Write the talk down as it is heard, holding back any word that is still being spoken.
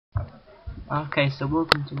Okay, so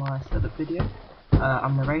welcome to my setup video.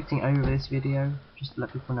 I'm narrating over this video, just to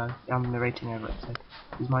let people know I'm narrating over it. So,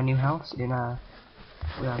 this is my new house in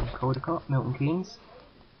Caldecott, Milton Keynes,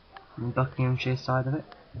 on the Buckinghamshire side of it.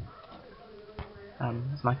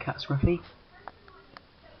 It's my cat Scruffy.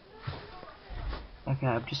 Okay,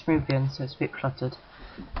 I've just moved in, so it's a bit cluttered.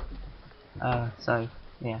 So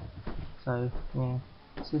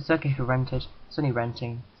it's okay for rented. It's only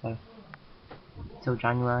renting, so till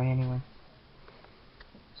January anyway.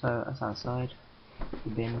 So that's outside. The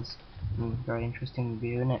bins. Very interesting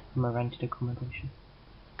view, isn't it, from a rented accommodation.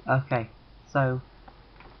 Okay, so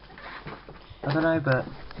I don't know, but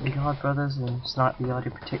the Yard Brothers and Snipe the Yard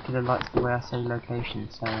in particular likes the way I say location.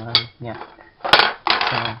 So yeah,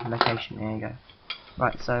 so location. There you go.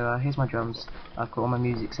 Right, so here's my drums. I've got all my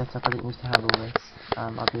music set up. I didn't used to have all this.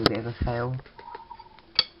 I'll do a bit of a fail.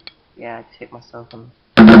 Yeah, I just hit myself on.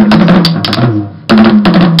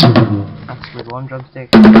 That's with one drumstick.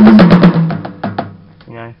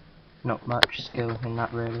 You know, not much skill in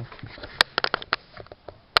that really.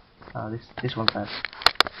 This one's bad.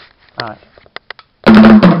 Alright.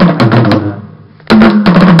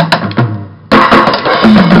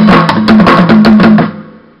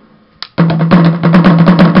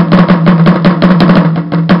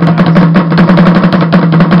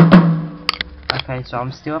 Okay, so I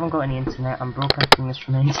still haven't got any internet. I'm broadcasting this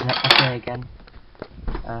from the internet cafe again.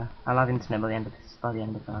 I'll have internet by the end of this. By the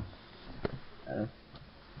end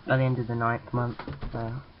of the 9th month,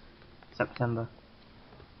 September,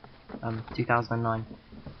 2009.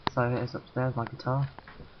 So here's upstairs my guitar.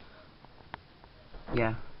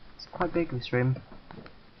 Yeah, it's quite big, this room.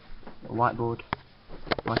 A whiteboard.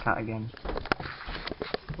 My cat again.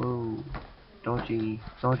 Ooh, dodgy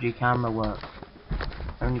camera work.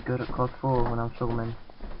 Only good at COD 4 when I'm filming.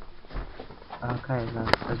 Okay,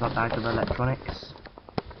 there's my bag of electronics.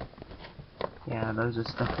 Yeah, loads of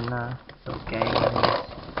stuff in there. Little games,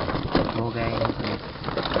 more games, and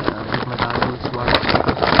here's my diaries one.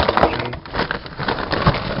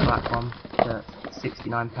 The black one, the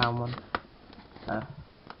 £69 one.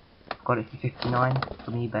 Got it for 59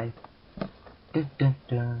 from eBay.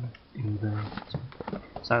 eBay.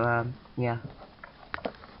 So yeah,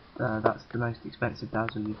 that's the most expensive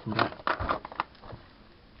dazzle you can get.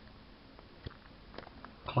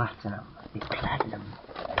 Platinum. It's platinum.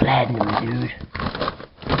 Platinum, dude.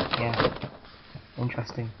 Yeah.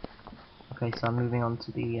 Interesting. Okay, so I'm moving on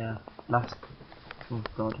to the last. Oh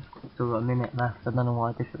god, I've still got a minute left. I don't know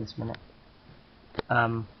what I did for this minute.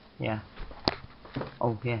 Yeah.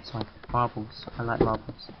 Oh yeah, sorry. Marbles. I like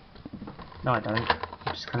marbles. No, I don't.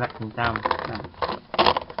 I'm just collecting down.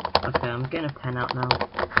 Okay, I'm getting a pen out now.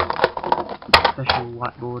 Special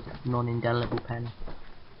whiteboard, non-indelible pen.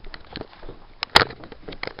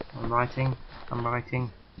 I'm writing.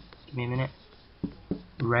 Give me a minute.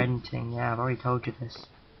 Renting, yeah, I've already told you this.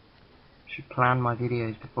 Should plan my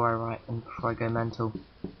videos before I write and before I go mental.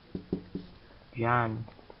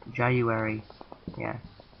 January, yeah.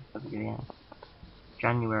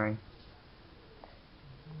 January.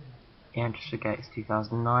 Yeah, just forget it's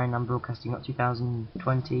 2009. I'm broadcasting not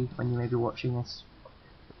 2020 when you may be watching this.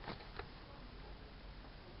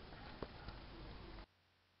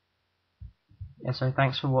 Yeah, so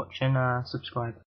thanks for watching. Subscribe.